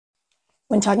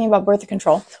when talking about birth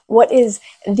control, what is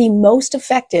the most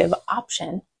effective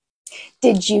option?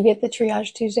 Did you get the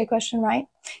Triage Tuesday question right?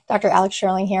 Dr. Alex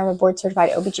Sherling here. I'm a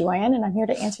board-certified OBGYN, and I'm here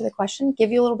to answer the question,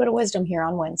 give you a little bit of wisdom here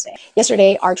on Wednesday.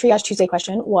 Yesterday, our Triage Tuesday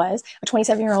question was a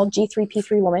 27-year-old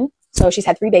G3P3 woman, so she's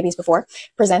had 3 babies before,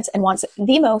 presents and wants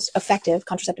the most effective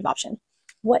contraceptive option.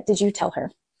 What did you tell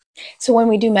her? So when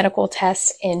we do medical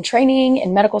tests in training,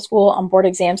 in medical school, on board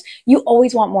exams, you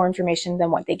always want more information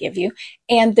than what they give you.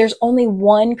 And there's only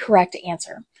one correct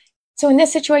answer. So in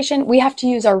this situation, we have to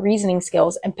use our reasoning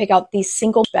skills and pick out the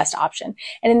single best option.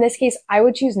 And in this case, I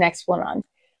would choose Nexplanon.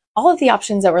 All of the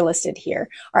options that were listed here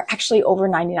are actually over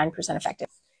 99% effective.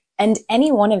 And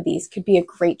any one of these could be a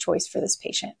great choice for this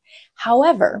patient.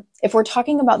 However, if we're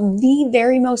talking about the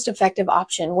very most effective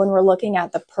option when we're looking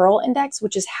at the Pearl Index,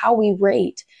 which is how we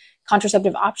rate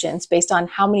contraceptive options based on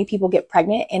how many people get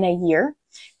pregnant in a year,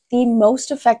 the most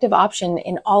effective option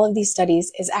in all of these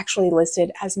studies is actually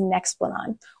listed as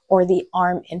Nexplanon, or the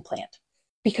arm implant.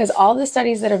 Because all the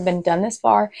studies that have been done this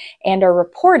far and are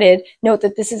reported note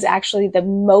that this is actually the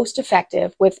most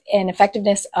effective with an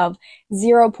effectiveness of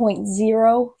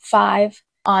 0.05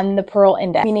 on the Pearl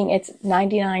Index, meaning it's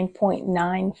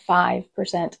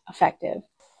 99.95% effective.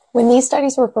 When these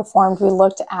studies were performed, we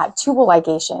looked at tubal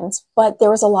ligations, but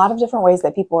there was a lot of different ways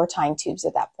that people were tying tubes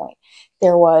at that point.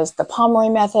 There was the Pomeroy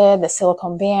method, the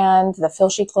silicone band, the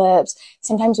Filshie clips.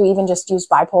 Sometimes we even just used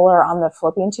bipolar on the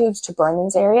fallopian tubes to burn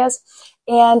these areas.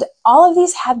 And all of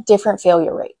these have different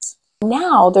failure rates.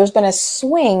 Now there's been a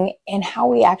swing in how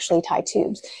we actually tie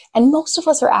tubes. And most of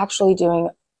us are actually doing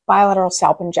bilateral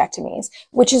salpingectomies,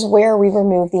 which is where we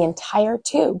remove the entire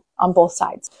tube on both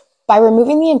sides. By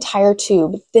removing the entire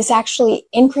tube, this actually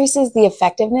increases the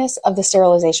effectiveness of the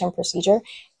sterilization procedure.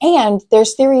 And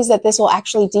there's theories that this will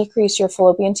actually decrease your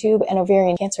fallopian tube and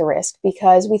ovarian cancer risk,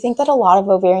 because we think that a lot of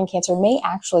ovarian cancer may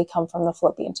actually come from the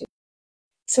fallopian tube.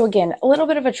 So again, a little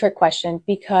bit of a trick question,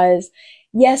 because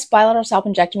yes, bilateral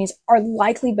salpingectomies are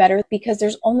likely better because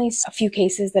there's only a few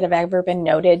cases that have ever been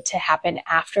noted to happen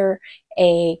after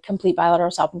a complete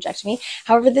bilateral salpingectomy.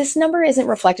 However, this number isn't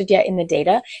reflected yet in the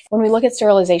data. When we look at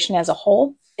sterilization as a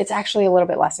whole, it's actually a little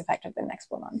bit less effective than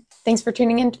Nexplanon. Thanks for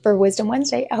tuning in for Wisdom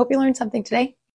Wednesday. I hope you learned something today.